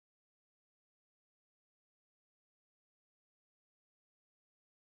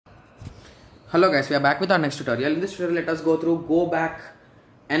Hello guys, we are back with our next tutorial. In this tutorial, let us go through go back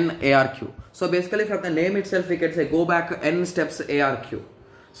n ARQ. So basically from the name itself, we can say go back n steps ARQ.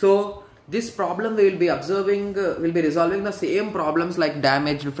 So this problem we will be observing, will be resolving the same problems like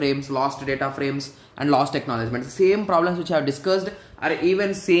damaged frames, lost data frames and lost acknowledgement. The same problems which I have discussed are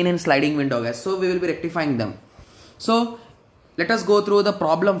even seen in sliding window guys. So we will be rectifying them. So let us go through the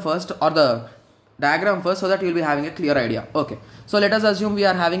problem first or the diagram first so that you will be having a clear idea. Okay, so let us assume we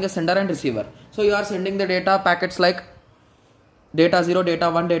are having a sender and receiver. So you are sending the data packets like data 0,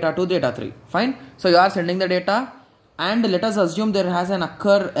 data 1, data 2, data 3. Fine. So you are sending the data and let us assume there has an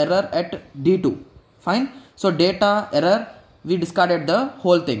error at D2. Fine. So data error, we discarded the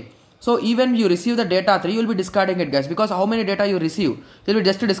whole thing. So even you receive the data 3, you will be discarding it guys, because how many data you receive, you will be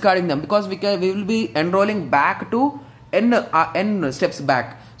just discarding them, because we will be enrolling back to n steps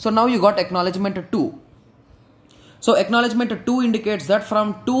back. So now you got acknowledgement 2. So acknowledgement 2 indicates that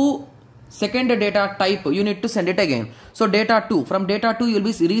from 2 second data type you need to send it again. So data 2, from data 2 you will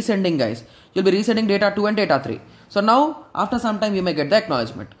be resending guys. You will be resending data 2 and data 3. So now after some time you may get the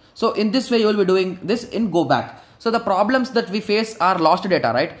acknowledgement. So in this way you will be doing this in go back. So the problems that we face are lost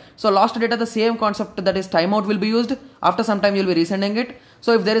data, right? So lost data, the same concept, that is timeout, will be used. After some time you will be resending it.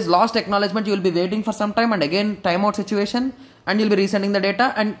 So if there is lost acknowledgement, you will be waiting for some time and again timeout situation, and you will be resending the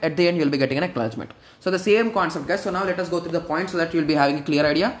data, and at the end you will be getting an acknowledgement. So the same concept guys. So now let us go through the points so that you will be having a clear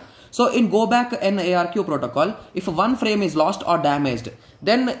idea. So in go back n ARQ protocol, if one frame is lost or damaged,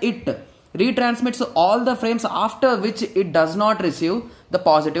 then it retransmits all the frames after which it does not receive the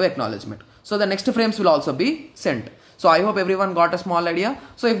positive acknowledgement. So the next frames will also be sent. So I hope everyone got a small idea.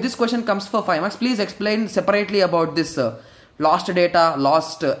 So if this question comes for 5 marks, please explain separately about this lost data,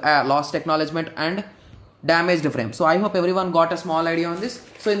 lost acknowledgement and damaged frame. So I hope everyone got a small idea on this.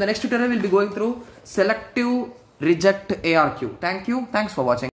 So in the next tutorial, we'll be going through selective reject ARQ. Thank you. Thanks for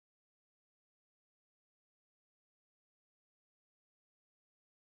watching.